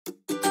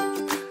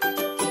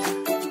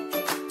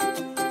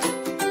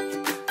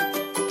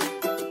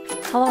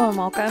Hello and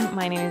welcome.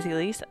 My name is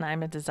Elyse and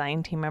I'm a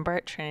design team member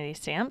at Trinity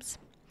Stamps.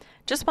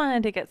 Just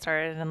wanted to get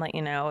started and let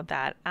you know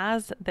that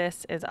as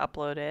this is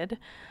uploaded,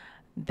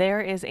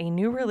 there is a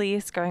new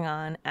release going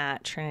on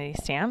at Trinity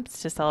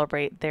Stamps to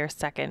celebrate their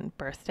second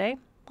birthday.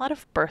 A lot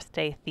of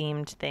birthday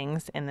themed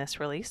things in this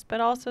release, but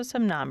also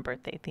some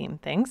non-birthday themed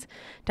things.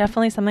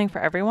 Definitely something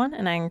for everyone,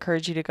 and I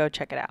encourage you to go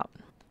check it out.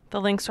 The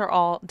links are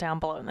all down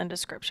below in the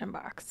description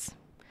box.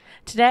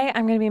 Today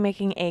I'm going to be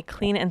making a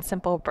clean and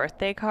simple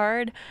birthday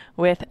card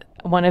with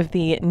one of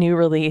the new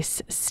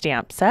release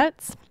stamp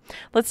sets.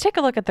 Let's take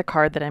a look at the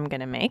card that I'm going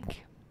to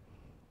make.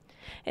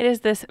 It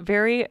is this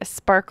very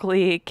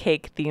sparkly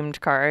cake themed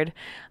card.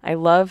 I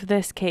love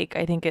this cake.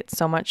 I think it's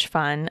so much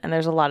fun, and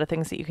there's a lot of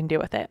things that you can do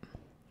with it.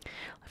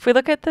 If we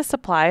look at the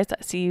supplies,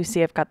 you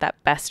see I've got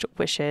that Best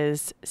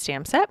Wishes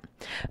stamp set.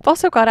 I've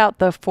also got out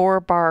the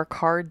 4-bar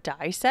card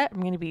die set.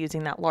 I'm going to be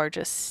using that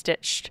largest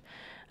stitched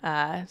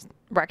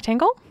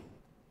rectangle.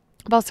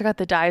 I've also got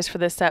the dies for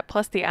this set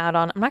plus the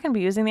add-on. I'm not going to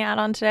be using the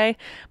add-on today,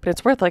 but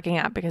it's worth looking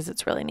at because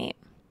it's really neat.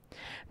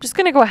 I'm just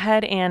going to go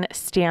ahead and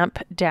stamp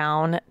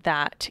down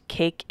that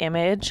cake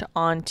image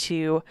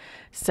onto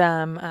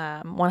some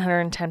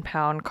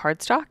 110-pound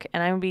cardstock,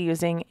 and I'm going to be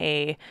using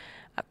a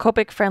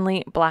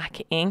Copic-friendly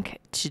black ink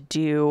to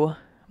do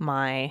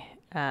my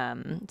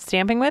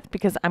stamping with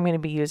because I'm going to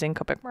be using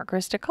Copic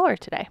markers to color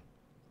today.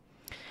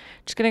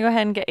 Just going to go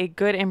ahead and get a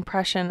good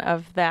impression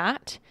of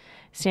that.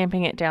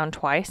 Stamping it down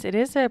twice. It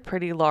is a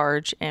pretty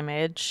large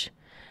image.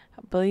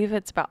 I believe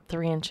it's about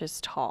 3 inches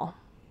tall.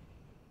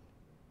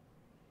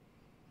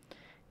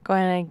 Go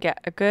ahead and get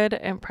a good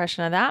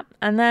impression of that.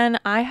 And then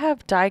I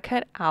have die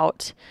cut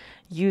out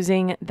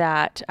using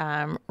that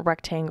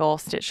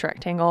stitched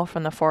rectangle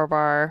from the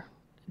 4-bar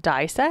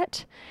die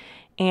set.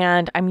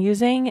 And I'm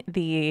using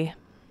the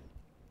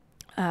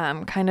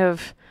kind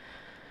of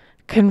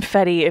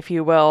confetti, if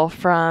you will,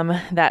 from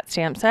that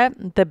stamp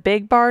set. The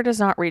big bar does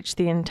not reach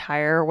the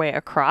entire way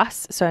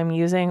across, so I'm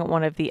using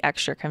one of the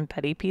extra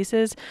confetti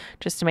pieces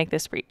just to make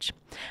this reach.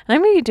 And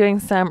I'm going to be doing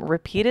some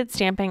repeated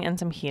stamping and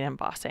some heat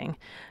embossing.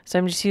 So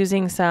I'm just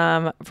using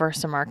some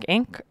Versamark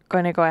ink.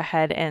 Going to go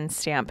ahead and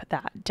stamp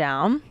that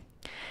down.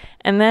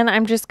 And then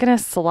I'm just going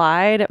to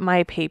slide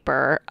my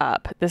paper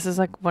up. This is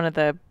like one of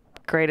the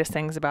greatest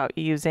things about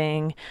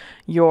using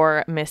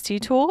your MISTI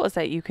tool is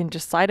that you can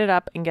just slide it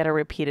up and get a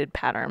repeated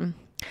pattern.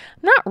 I'm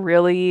not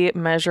really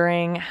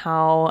measuring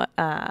how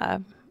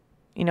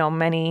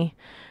many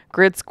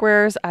grid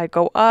squares I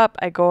go up.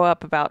 I go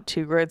up about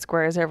 2 grid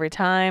squares every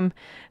time.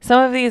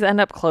 Some of these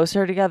end up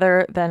closer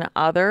together than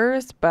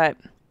others, but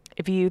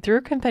if you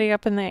threw confetti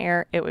up in the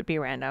air, it would be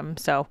random.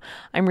 So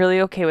I'm really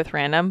okay with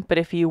random, but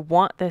if you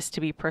want this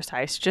to be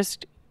precise,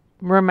 just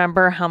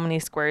remember how many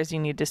squares you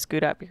need to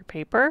scoot up your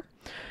paper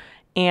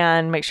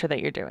and make sure that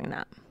you're doing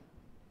that.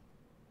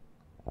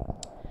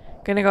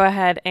 Going to go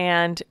ahead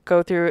and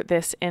go through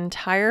this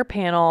entire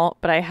panel,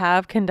 but I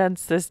have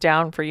condensed this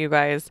down for you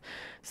guys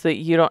so that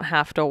you don't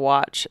have to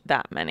watch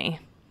that many.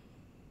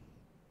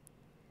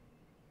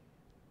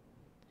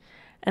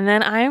 And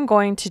then I am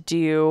going to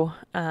do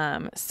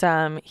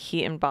some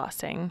heat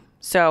embossing.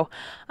 So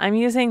I'm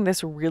using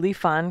this really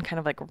fun kind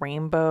of like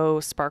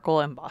rainbow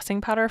sparkle embossing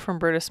powder from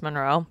Brutus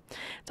Monroe.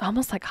 It's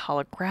almost like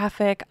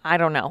holographic. I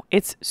don't know.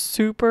 It's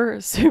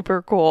super,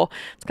 super cool.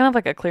 It's kind of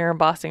like a clear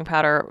embossing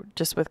powder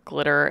just with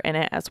glitter in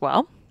it as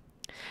well.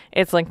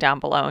 It's linked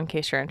down below in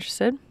case you're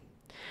interested.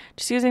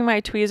 Just using my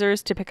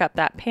tweezers to pick up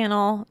that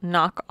panel,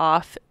 knock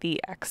off the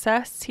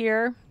excess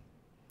here.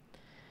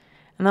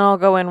 And then I'll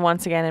go in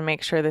once again and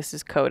make sure this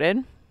is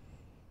coated.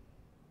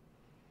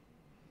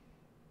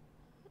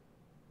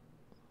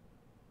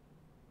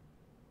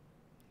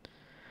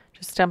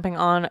 Just dumping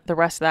on the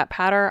rest of that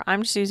pattern.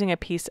 I'm just using a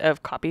piece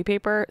of copy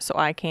paper so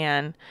I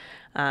can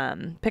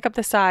pick up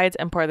the sides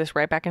and pour this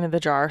right back into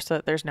the jar so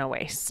that there's no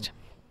waste.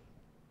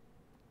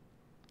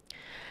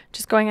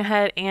 Just going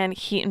ahead and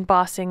heat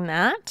embossing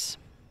that.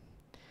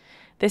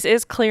 This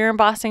is clear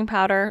embossing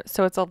powder,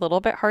 so it's a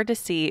little bit hard to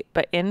see,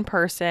 but in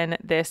person,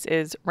 this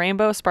is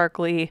rainbow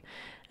sparkly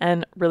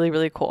and really,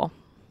 really cool.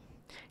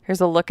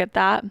 Here's a look at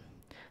that.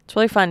 It's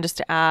really fun just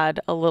to add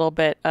a little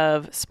bit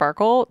of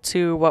sparkle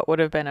to what would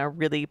have been a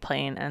really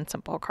plain and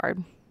simple card.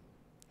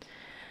 I'm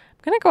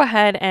going to go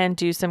ahead and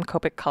do some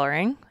Copic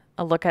coloring.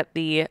 A look at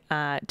the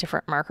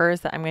different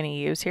markers that I'm going to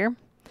use here.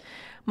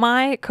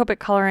 My Copic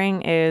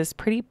coloring is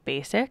pretty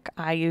basic.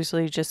 I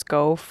usually just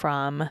go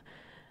from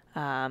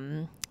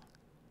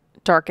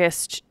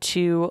darkest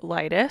to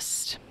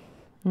lightest.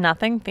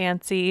 Nothing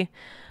fancy.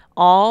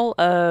 All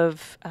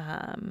of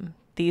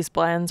these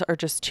blends are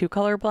just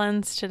 2-color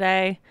blends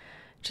today.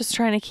 Just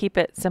trying to keep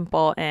it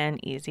simple and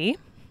easy.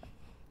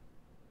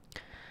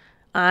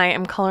 I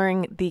am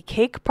coloring the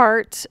cake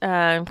part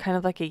kind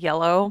of like a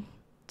yellow,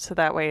 so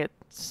that way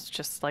it's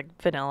just like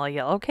vanilla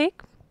yellow cake.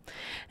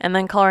 And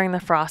then coloring the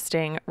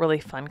frosting really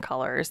fun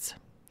colors.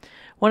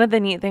 One of the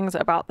neat things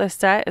about this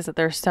set is that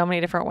there's so many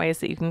different ways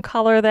that you can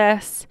color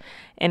this,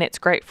 and it's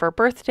great for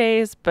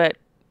birthdays, but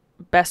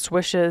best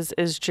wishes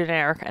is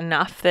generic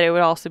enough that it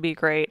would also be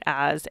great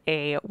as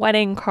a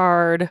wedding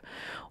card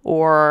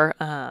or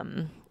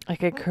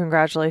like a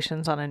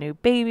congratulations on a new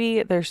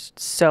baby. There's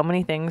so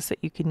many things that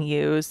you can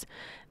use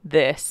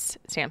this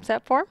stamp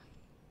set for.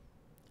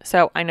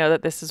 So I know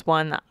that this is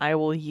one that I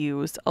will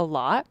use a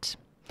lot.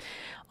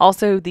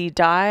 Also, the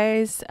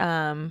dies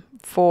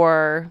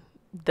for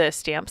the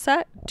stamp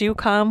set do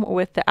come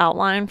with the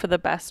outline for the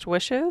best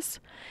wishes.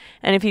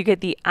 And if you get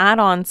the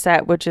add-on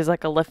set, which is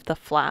like a lift the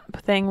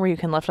flap thing where you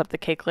can lift up the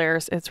cake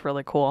layers, it's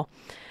really cool.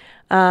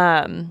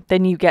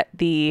 Then you get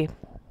the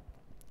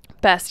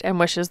best and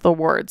wishes the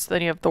words.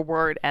 Then you have the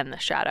word and the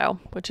shadow,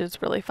 which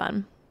is really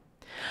fun.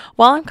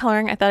 While I'm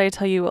coloring, I thought I'd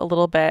tell you a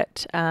little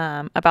bit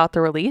about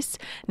the release.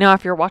 Now,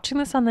 if you're watching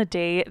this on the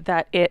day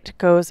that it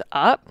goes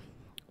up,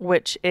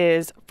 which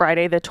is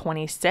Friday the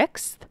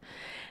 26th,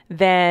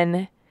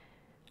 then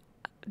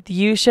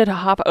you should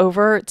hop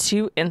over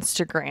to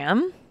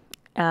Instagram.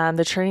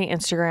 The Trinity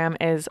Instagram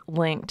is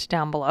linked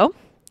down below,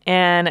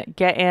 and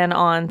get in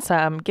on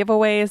some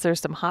giveaways.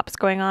 There's some hops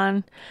going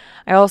on.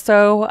 I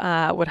also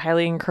would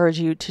highly encourage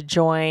you to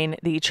join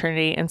the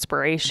Trinity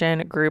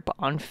Inspiration group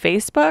on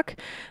Facebook.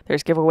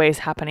 There's giveaways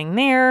happening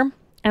there,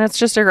 and it's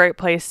just a great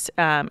place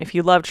if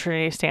you love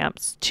Trinity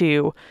stamps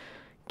to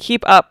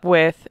keep up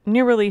with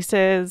new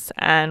releases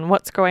and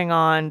what's going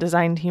on,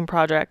 design team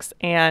projects,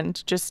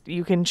 and just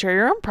you can share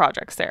your own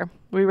projects there.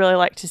 We really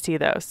like to see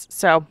those.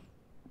 So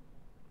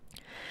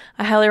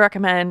I highly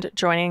recommend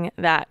joining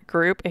that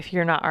group if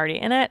you're not already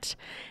in it,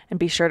 and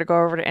be sure to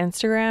go over to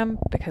Instagram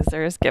because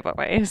there's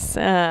giveaways.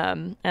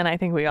 And I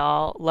think we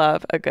all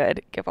love a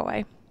good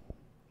giveaway.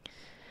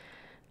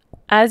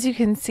 As you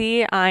can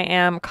see, I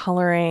am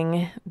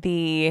coloring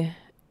the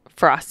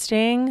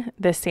frosting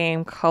the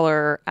same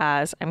color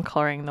as I'm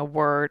coloring the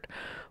word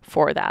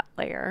for that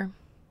layer.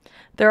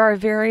 There are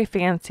very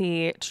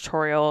fancy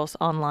tutorials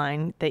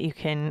online that you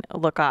can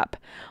look up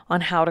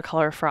on how to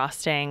color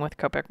frosting with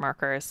Copic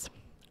markers.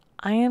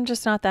 I am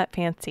just not that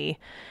fancy.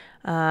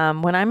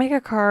 When I make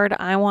a card,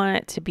 I want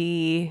it to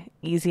be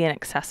easy and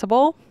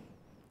accessible,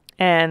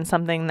 and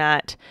something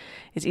that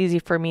is easy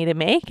for me to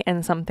make,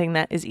 and something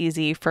that is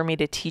easy for me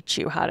to teach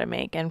you how to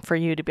make and for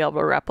you to be able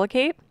to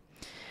replicate.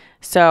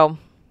 So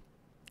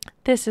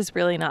this is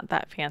really not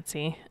that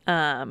fancy,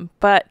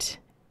 but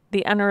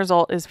the end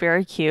result is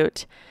very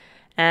cute.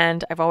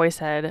 And I've always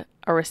said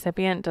a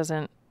recipient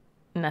doesn't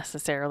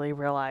necessarily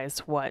realize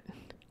what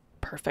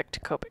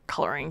perfect Copic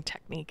coloring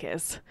technique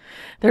is.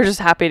 They're just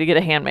happy to get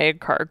a handmade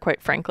card,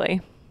 quite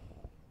frankly.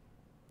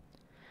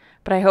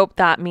 But I hope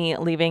that me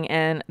leaving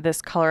in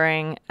this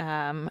coloring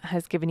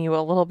has given you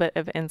a little bit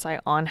of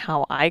insight on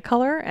how I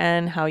color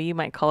and how you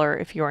might color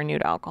if you are new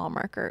to alcohol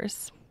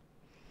markers.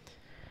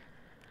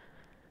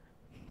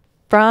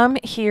 From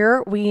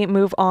here, we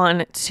move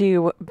on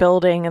to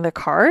building the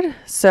card.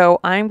 So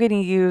I'm going to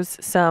use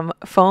some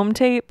foam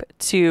tape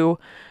to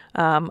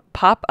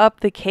pop up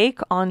the cake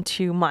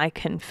onto my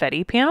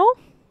confetti panel.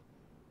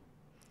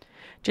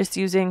 Just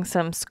using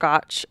some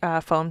Scotch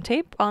foam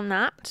tape on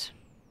that.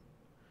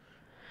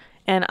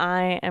 And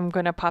I am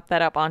going to pop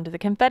that up onto the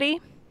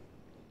confetti.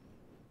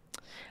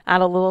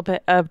 Add a little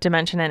bit of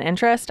dimension and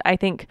interest. I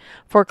think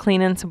for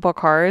clean and simple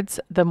cards,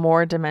 the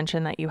more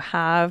dimension that you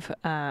have,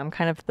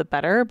 kind of the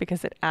better,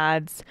 because it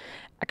adds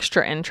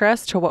extra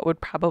interest to what would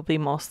probably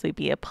mostly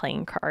be a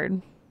plain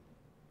card.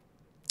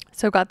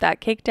 So got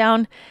that cake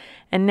down,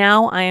 and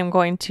now I am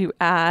going to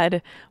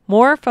add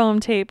more foam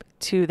tape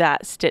to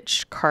that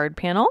stitched card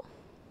panel.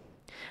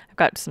 I've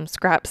got some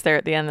scraps there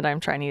at the end that I'm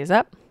trying to use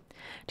up.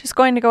 Just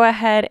going to go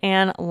ahead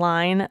and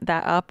line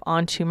that up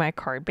onto my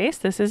card base.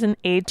 This is an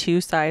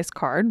A2 size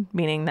card,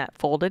 meaning that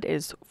folded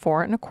is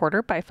 4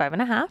 1/4 by 5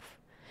 1/2.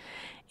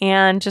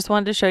 And just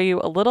wanted to show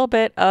you a little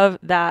bit of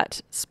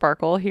that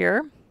sparkle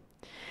here.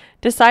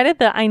 Decided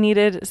that I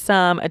needed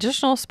some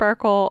additional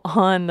sparkle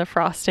on the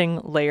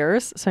frosting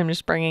layers. So I'm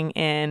just bringing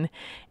in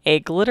a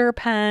glitter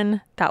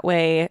pen. That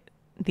way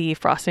the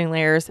frosting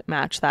layers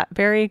match that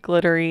very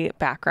glittery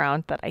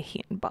background that I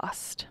heat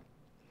embossed.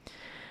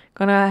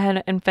 Going to go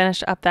ahead and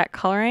finish up that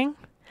coloring,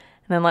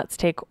 and then let's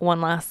take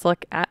one last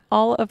look at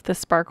all of the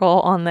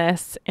sparkle on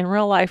this. In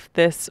real life,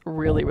 this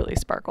really, really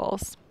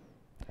sparkles.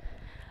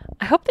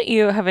 I hope that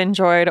you have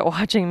enjoyed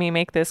watching me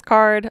make this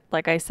card.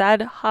 Like I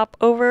said, hop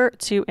over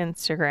to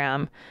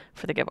Instagram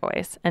for the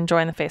giveaways and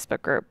join the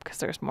Facebook group because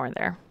there's more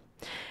there.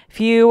 If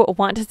you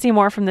want to see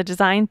more from the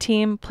design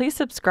team, please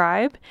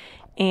subscribe,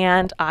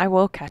 and I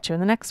will catch you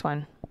in the next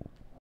one.